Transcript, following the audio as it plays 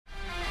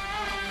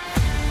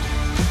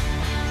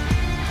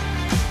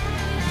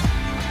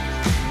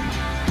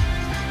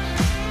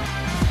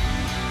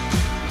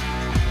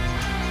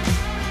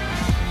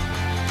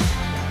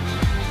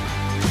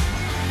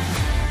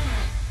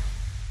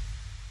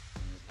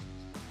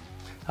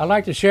I'd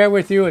like to share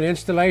with you an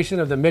installation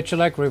of the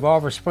Miculek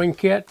Revolver spring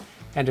kit,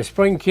 and the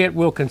spring kit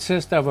will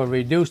consist of a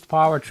reduced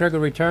power trigger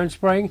return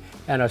spring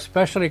and a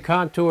specially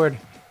contoured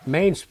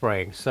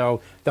mainspring.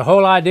 So the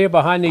whole idea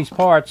behind these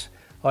parts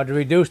are to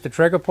reduce the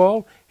trigger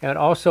pull and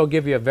also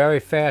give you a very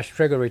fast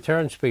trigger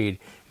return speed.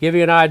 Give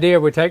you an idea,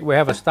 we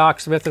have a stock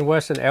Smith &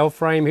 Wesson L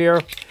frame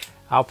here.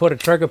 I'll put a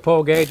trigger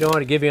pull gauge on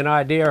to give you an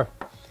idea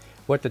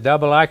what the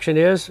double action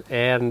is,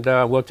 and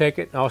we'll take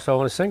it also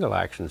on a single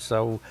action.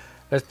 So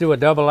let's do a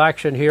double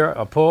action here,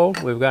 a pull.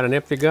 We've got an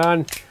empty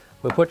gun.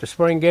 We'll put the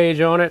spring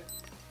gauge on it,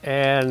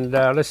 and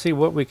let's see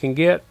what we can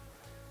get.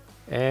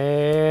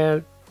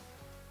 And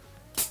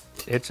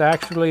it's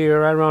actually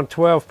right around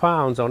 12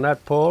 pounds on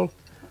that pull.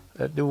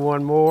 Let's do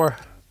one more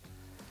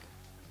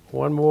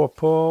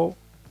pull,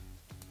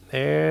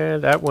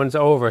 and that one's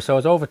over. So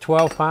it's over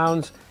 12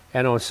 pounds.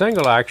 And on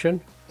single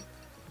action,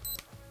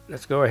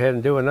 let's go ahead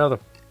and do another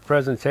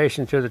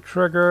presentation to the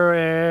trigger,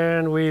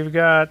 and we've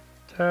got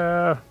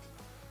 4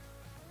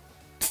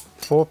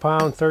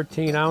 pounds,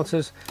 13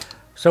 ounces.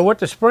 So what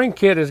the spring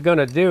kit is going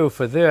to do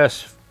for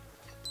this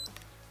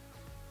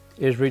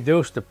is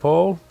reduce the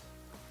pull,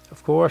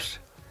 of course.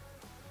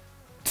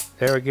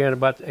 There again,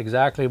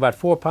 exactly about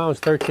 4 pounds,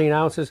 13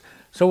 ounces.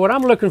 So what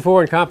I'm looking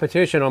for in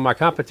competition, on my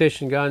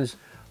competition guns,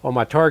 on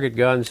my target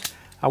guns,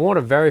 I want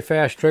a very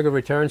fast trigger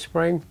return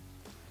spring.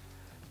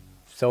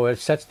 So it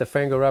sets the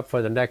finger up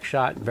for the next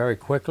shot very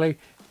quickly.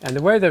 And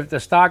the way the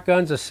stock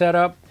guns are set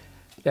up,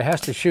 it has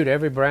to shoot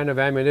every brand of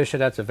ammunition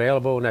that's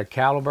available in that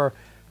caliber.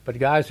 But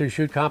guys who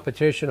shoot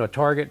competition or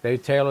target, they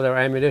tailor their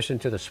ammunition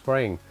to the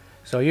spring.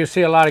 So you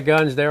see a lot of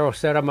guns there will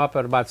set them up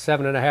at about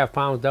 7.5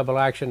 pounds double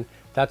action.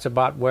 That's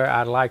about where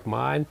I like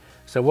mine.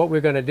 So what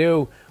we're going to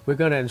do, we're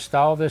going to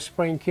install this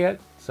spring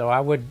kit. So I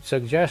would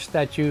suggest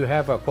that you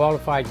have a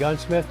qualified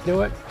gunsmith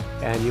do it,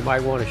 and you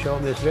might want to show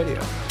them this video.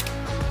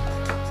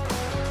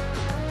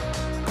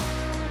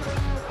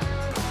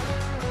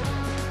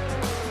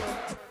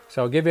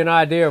 So I'll give you an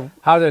idea of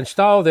how to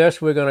install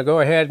this. We're going to go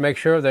ahead and make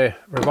sure the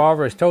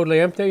revolver is totally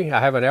empty.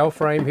 I have an L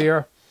frame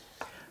here.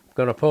 I'm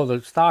going to pull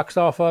the stocks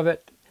off of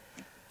it.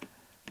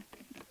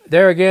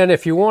 There again,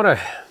 if you want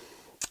to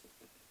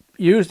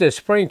use this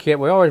spring kit,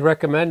 we always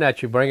recommend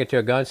that you bring it to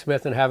a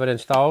gunsmith and have it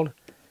installed.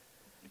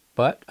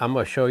 But I'm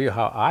going to show you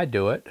how I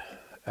do it,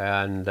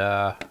 and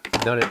I've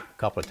done it a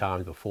couple of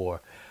times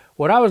before.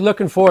 What I was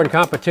looking for in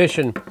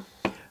competition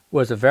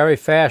was a very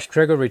fast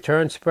trigger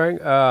return spring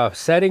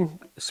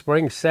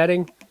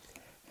setting,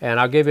 and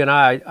I'll give you an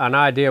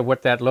idea of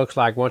what that looks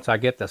like once I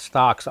get the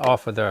stocks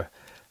off of the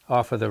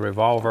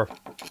revolver.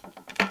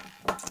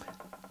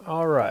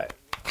 All right.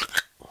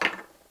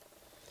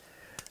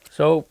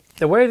 So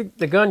the way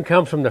the gun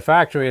comes from the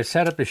factory is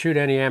set up to shoot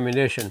any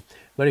ammunition,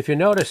 but if you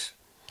notice,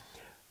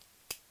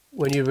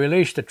 when you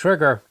release the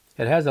trigger,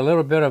 it has a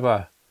little bit of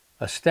a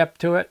step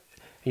to it.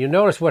 And you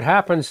notice what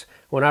happens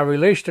when I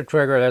release the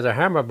trigger, there's a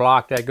hammer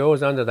block that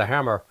goes under the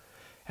hammer.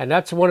 And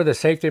that's one of the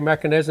safety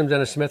mechanisms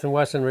in a Smith &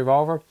 Wesson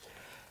revolver.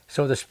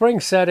 So the spring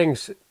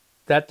settings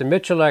that the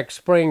Miculek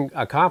spring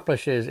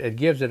accomplishes, it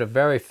gives it a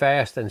very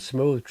fast and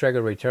smooth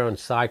trigger return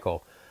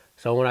cycle.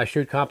 So when I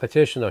shoot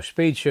competition or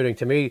speed shooting,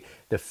 to me,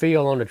 the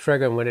feel on the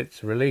trigger when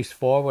it's released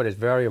forward is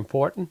very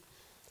important.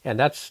 And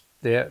that's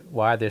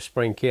why this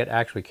spring kit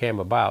actually came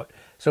about.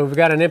 So we've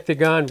got an empty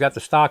gun, we've got the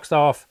stocks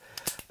off.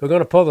 We're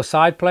going to pull the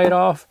side plate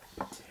off.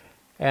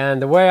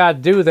 And the way I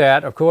do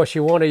that, of course,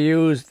 you want to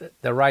use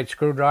the right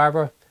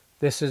screwdriver.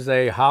 This is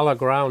a hollow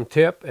ground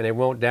tip, and it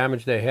won't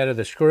damage the head of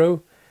the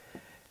screw.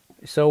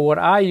 So what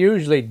I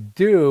usually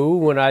do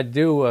when I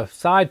do a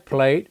side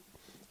plate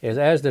is,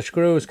 as the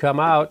screws come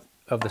out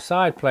of the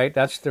side plate,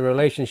 that's the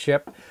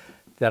relationship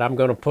that I'm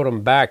going to put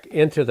them back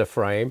into the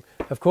frame.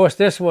 Of course,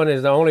 this one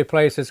is the only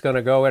place it's going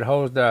to go. It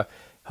holds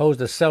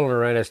the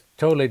cylinder in. It's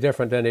totally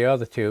different than the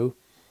other two.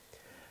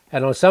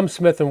 And on some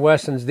Smith &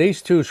 Wessons,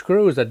 these two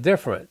screws are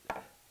different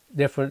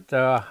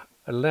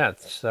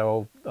lengths.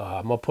 So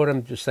I'm going to put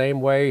them the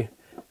same way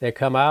they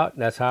come out.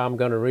 That's how I'm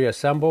going to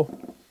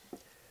reassemble.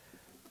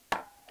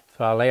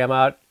 So I'll lay them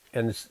out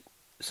in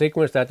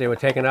sequence that they were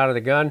taken out of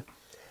the gun.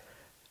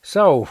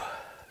 So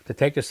to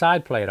take the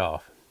side plate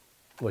off,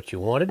 what you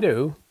want to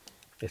do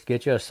is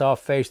get you a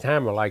soft-faced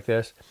hammer like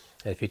this.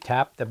 And if you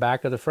tap the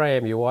back of the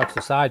frame, you watch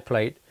the side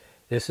plate.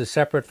 This is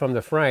separate from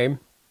the frame.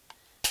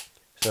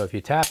 So if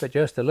you tap it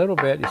just a little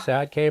bit, you see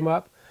how it came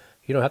up?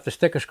 You don't have to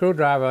stick a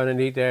screwdriver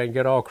underneath there and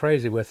get all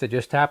crazy with it.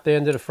 Just tap the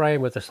end of the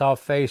frame with a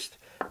soft-faced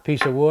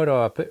piece of wood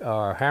or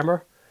a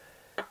hammer,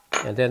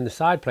 and then the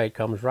side plate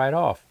comes right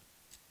off.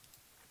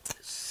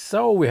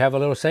 So we have a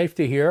little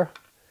safety here.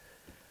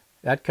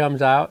 That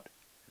comes out.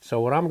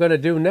 So what I'm going to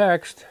do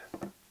next,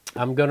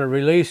 I'm going to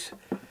release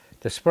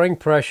the spring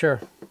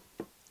pressure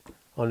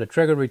on the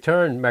trigger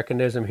return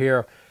mechanism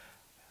here.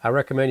 I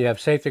recommend you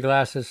have safety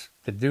glasses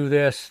to do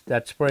this.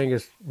 That spring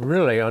is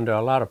really under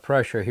a lot of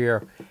pressure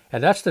here.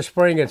 And that's the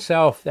spring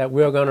itself that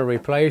we're going to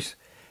replace.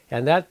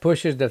 And that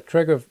pushes the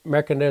trigger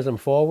mechanism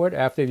forward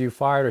after you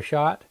fired a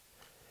shot.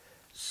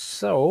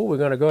 So we're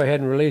going to go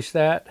ahead and release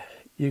that.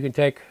 You can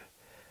take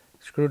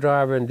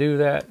screwdriver and do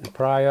that and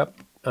pry up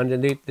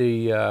underneath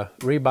the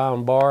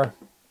rebound bar,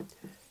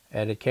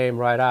 and it came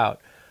right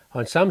out.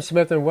 On some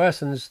Smith &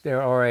 Wessons,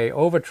 there are a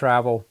over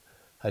travel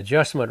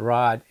adjustment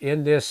rod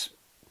in this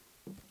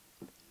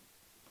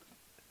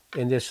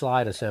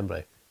slide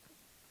assembly.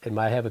 It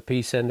might have a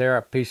piece in there,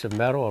 a piece of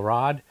metal, a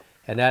rod,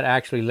 and that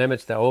actually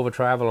limits the over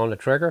travel on the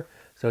trigger.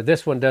 So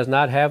this one does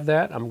not have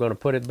that. I'm going to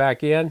put it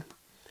back in.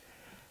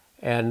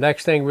 And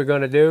next thing we're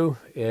going to do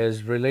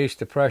is release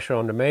the pressure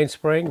on the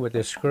mainspring with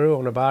this screw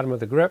on the bottom of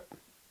the grip.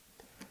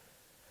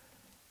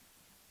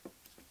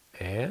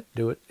 And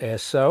do it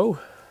as so.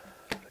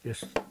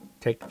 Just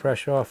take the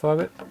pressure off of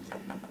it.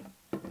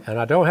 And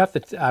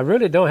I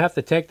really don't have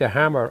to take the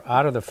hammer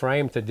out of the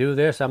frame to do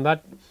this. I'm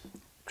not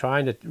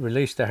trying to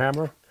release the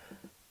hammer.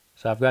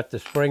 So I've got the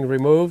spring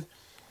removed.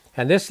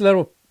 And this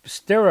little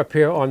stirrup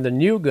here on the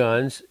new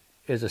guns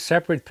is a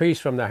separate piece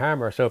from the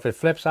hammer. So if it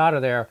flips out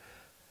of there,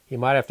 you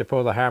might have to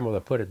pull the hammer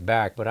to put it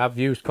back, but I've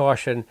used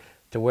caution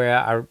to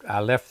where I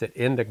left it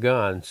in the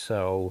gun.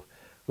 So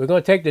we're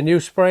going to take the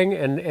new spring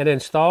and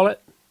install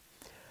it.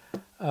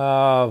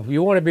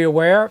 You want to be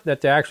aware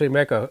that they actually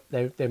make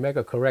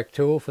a correct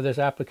tool for this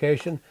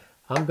application.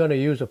 I'm going to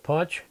use a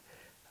punch.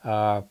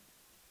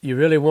 You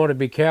really want to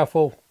be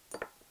careful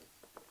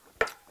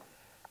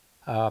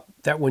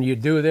that when you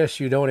do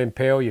this, you don't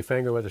impale your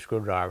finger with a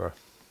screwdriver.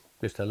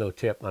 Just a little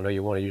tip. I know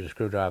you want to use a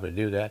screwdriver to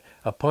do that.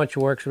 A punch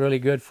works really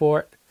good for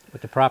it.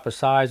 With the proper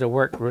size, it'll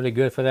work really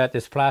good for that.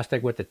 This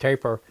plastic with the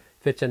taper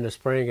fits in the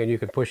spring, and you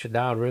can push it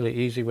down really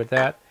easy with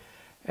that.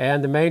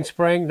 And the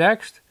mainspring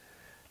next.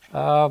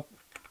 Go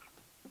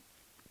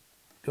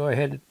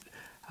ahead.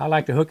 I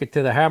like to hook it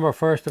to the hammer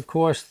first, of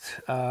course,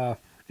 to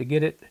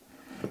get it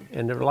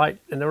in the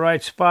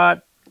right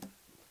spot.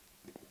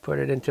 Put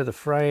it into the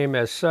frame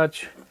as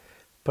such.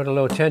 Put a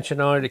little tension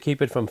on it to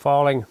keep it from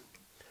falling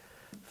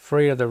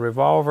free of the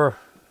revolver,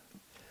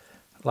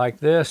 like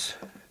this.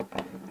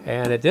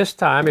 And at this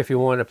time, if you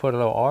want to put a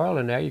little oil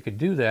in there, you could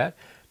do that.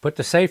 Put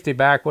the safety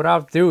back. What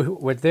I'll do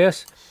with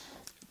this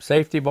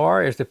safety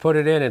bar is to put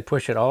it in and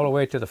push it all the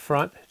way to the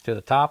front, to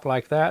the top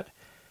like that.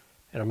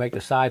 It'll make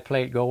the side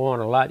plate go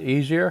on a lot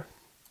easier.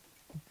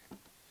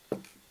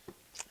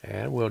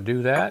 And we'll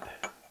do that.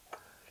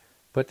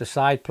 Put the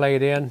side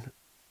plate in.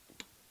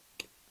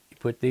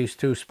 Put these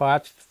two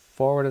spots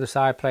forward of the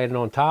side plate and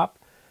on top.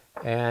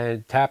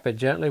 And tap it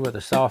gently with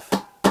a soft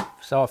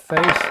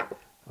face.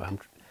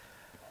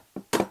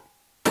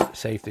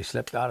 Safety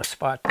slipped out of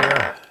spot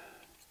there.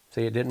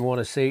 See, it didn't want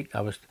to seat.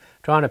 I was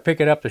trying to pick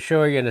it up to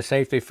show you, and the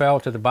safety fell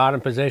to the bottom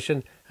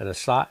position, and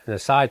the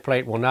side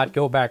plate will not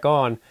go back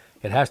on.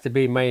 It has to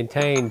be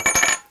maintained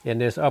in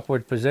this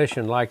upward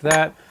position like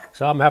that.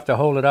 So I'm going to have to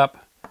hold it up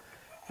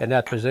in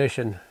that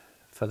position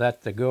for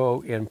that to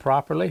go in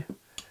properly.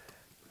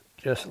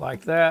 Just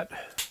like that.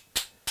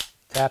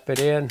 Tap it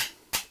in.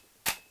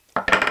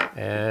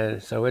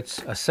 And so it's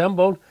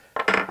assembled.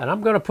 And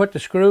I'm going to put the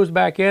screws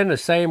back in the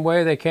same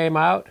way they came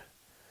out.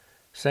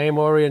 Same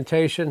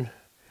orientation.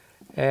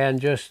 And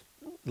just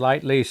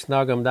lightly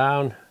snug them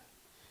down.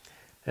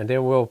 And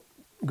then we'll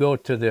go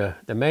to the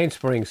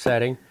mainspring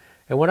setting.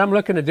 And what I'm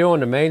looking to do on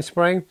the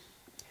mainspring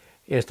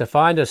is to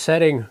find a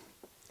setting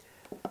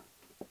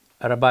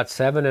at about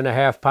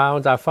 7.5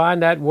 pounds. I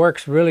find that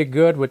works really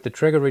good with the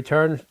trigger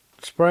return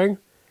spring.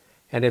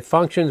 And it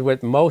functions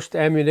with most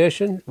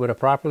ammunition with a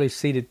properly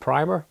seated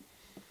primer.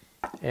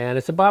 And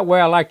it's about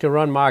where I like to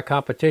run my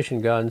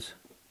competition guns.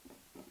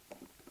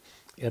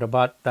 At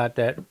about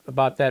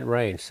that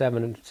range,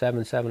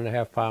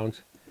 7.5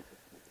 pounds.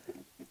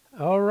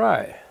 All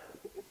right.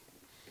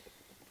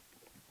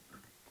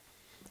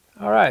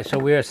 All right, so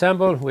we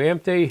assemble, we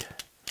empty.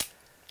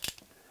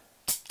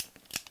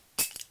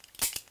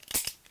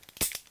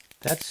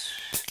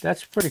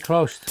 That's pretty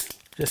close.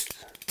 Just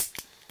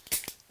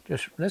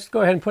let's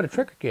go ahead and put a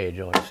trigger gauge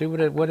on it, see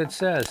what it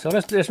says. So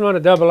let's just run a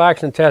double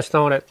action test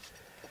on it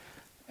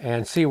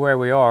and see where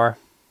we are.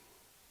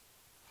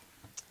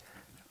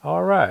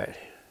 All right,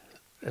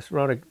 let's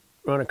run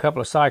a couple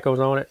of cycles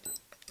on it.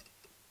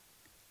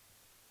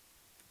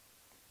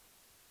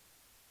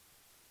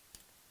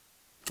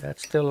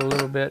 That's still a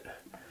little bit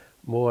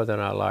more than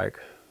I like.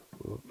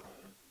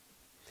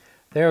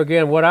 There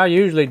again, what I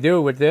usually do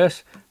with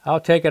this, I'll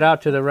take it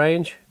out to the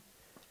range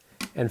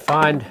and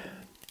find.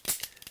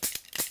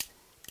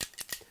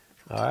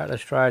 All right,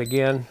 let's try it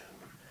again.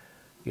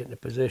 Get in a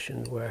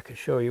position where I can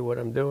show you what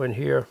I'm doing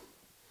here.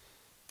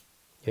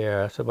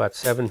 Yeah, it's about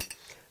 7,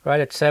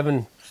 right at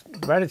a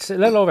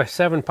little over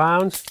 7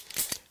 pounds.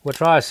 We'll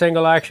try a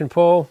single action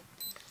pull.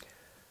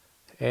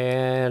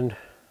 And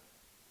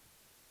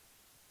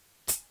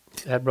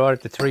that brought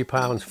it to 3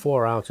 pounds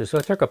 4 ounces. So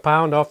I took a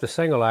pound off the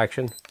single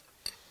action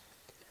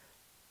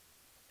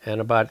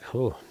and about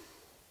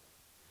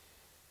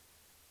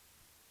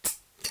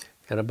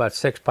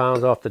 6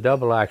 pounds off the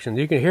double action.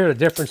 You can hear the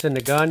difference in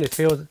the gun. It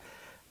feels,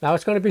 now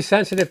it's going to be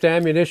sensitive to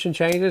ammunition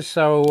changes,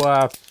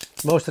 so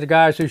most of the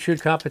guys who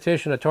shoot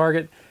competition or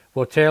target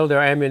will tail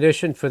their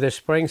ammunition for this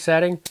spring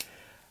setting.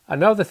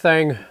 Another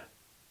thing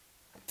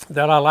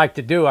that I like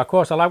to do. Of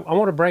course, I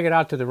want to bring it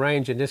out to the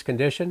range in this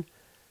condition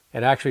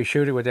and actually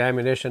shoot it with the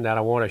ammunition that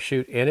I want to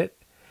shoot in it.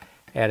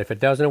 And if it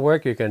doesn't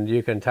work, you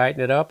can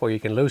tighten it up or you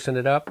can loosen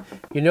it up.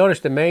 You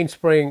notice the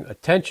mainspring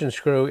tension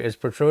screw is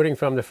protruding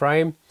from the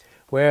frame,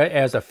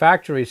 whereas a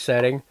factory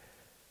setting,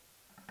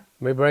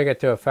 let me bring it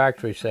to a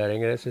factory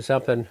setting, and this is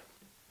something,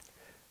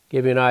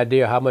 give you an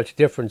idea how much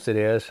difference it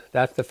is.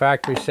 That's the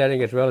factory setting.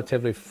 It's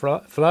relatively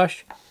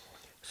flush.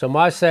 So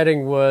my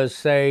setting was,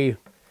 say,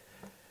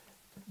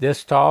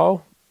 this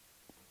tall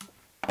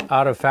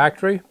out of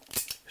factory.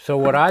 So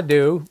what I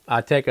do, I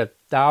take a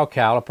dial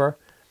caliper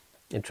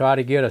and try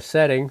to get a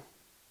setting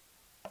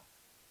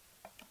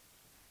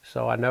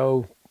so I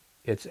know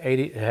it's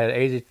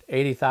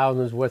 80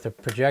 thousandths worth of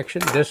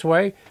projection this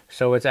way.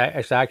 So it's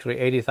actually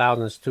 80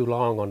 thousandths too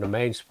long on the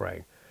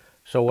mainspring.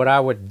 So what I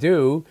would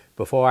do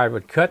before I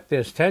would cut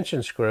this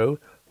tension screw,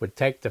 would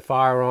take the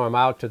firearm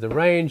out to the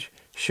range,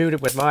 shoot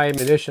it with my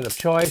ammunition of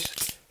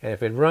choice, and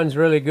if it runs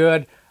really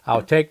good,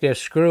 I'll take this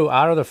screw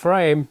out of the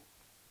frame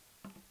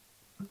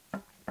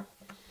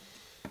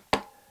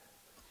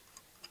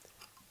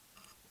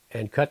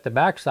and cut the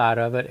backside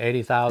of it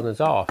 80 thousandths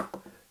off.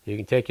 You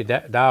can take your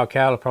dial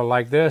caliper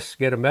like this,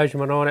 get a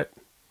measurement on it,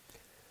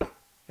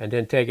 and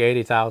then take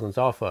 80 thousandths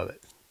off of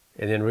it,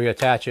 and then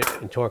reattach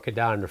it and torque it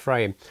down in the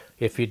frame.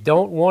 If you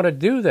don't want to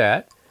do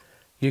that,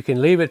 you can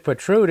leave it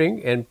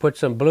protruding and put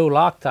some blue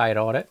Loctite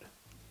on it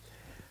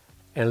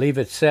and leave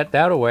it set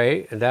that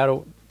way, and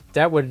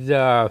that would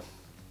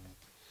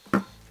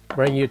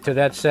bring you to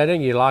that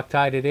setting. You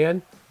Loctite it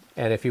in,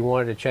 and if you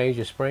wanted to change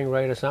your spring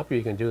rate or something,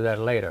 you can do that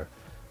later.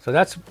 So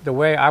that's the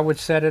way I would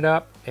set it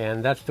up,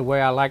 and that's the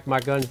way I like my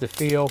guns to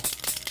feel.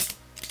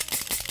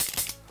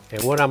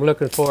 And what I'm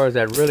looking for is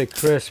that really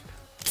crisp,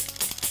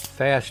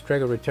 fast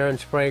trigger return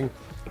spring,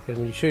 because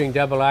when you're shooting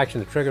double action,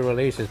 the trigger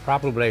release is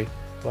probably,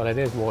 well, it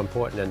is more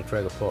important than the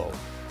trigger pull.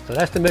 So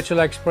that's the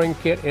Miculek spring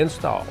kit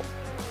installed.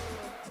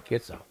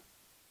 Get some.